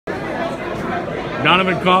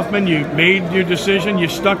Donovan Kaufman, you made your decision, you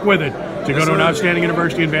stuck with it to go to an outstanding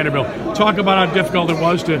university in Vanderbilt. Talk about how difficult it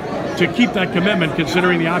was to keep that commitment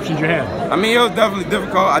considering the options you had. I mean, it was definitely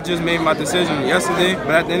difficult. I just made my decision yesterday,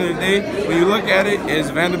 but at the end of the day, when you look at it, it's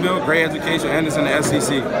Vanderbilt, great education, and it's in the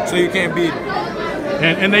SEC, so you can't beat it.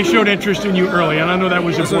 And they showed interest in you early, and I know that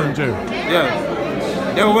was important too.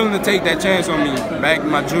 Yeah, they were willing to take that chance on me back in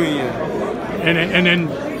my junior year. And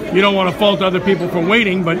then you don't want to fault other people for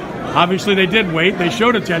waiting, but obviously they did wait. They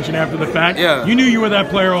showed attention after the fact. Yeah. You knew you were that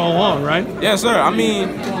player all along, right? Yes, sir. I mean,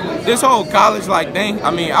 this whole college thing,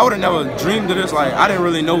 I mean, I would have never dreamed of this. I didn't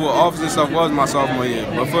really know what offers and stuff was my sophomore year.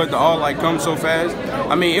 But for it to all come so fast,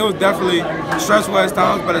 I mean, it was definitely stressful at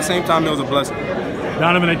times, but at the same time, it was a blessing.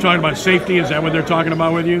 Donovan, they talking about safety. Is that what they're talking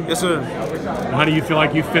about with you? Yes, sir. How do you feel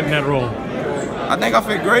like you fit in that role? I think I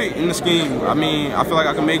fit great in the scheme. I mean, I feel like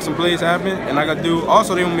I can make some plays happen, and I can do.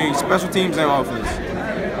 Also, they will make special teams and offense.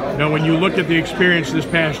 Now, when you look at the experience this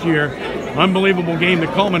past year, unbelievable game to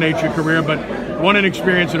culminate your career, but what an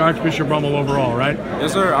experience at Archbishop Rummel overall, right?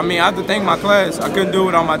 Yes, sir. I mean, I have to thank my class. I couldn't do it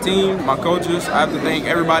without my team, my coaches. I have to thank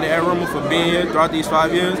everybody at Rummel for being here throughout these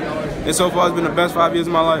 5 years. And so far, it's been the best 5 years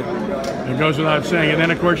of my life. It goes without saying. And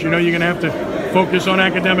then, of course, you know you're going to have to focus on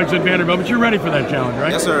academics at Vanderbilt, but you're ready for that challenge,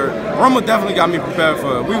 right? Yes, sir. Rummel definitely got me prepared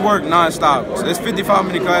for it. We work nonstop. So it's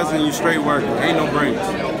 55-minute classes and you straight working. Ain't no breaks.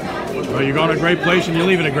 Well, you're going to a great place and you're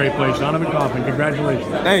leaving a great place. Donovan Kaufman, congratulations.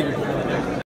 Thank you.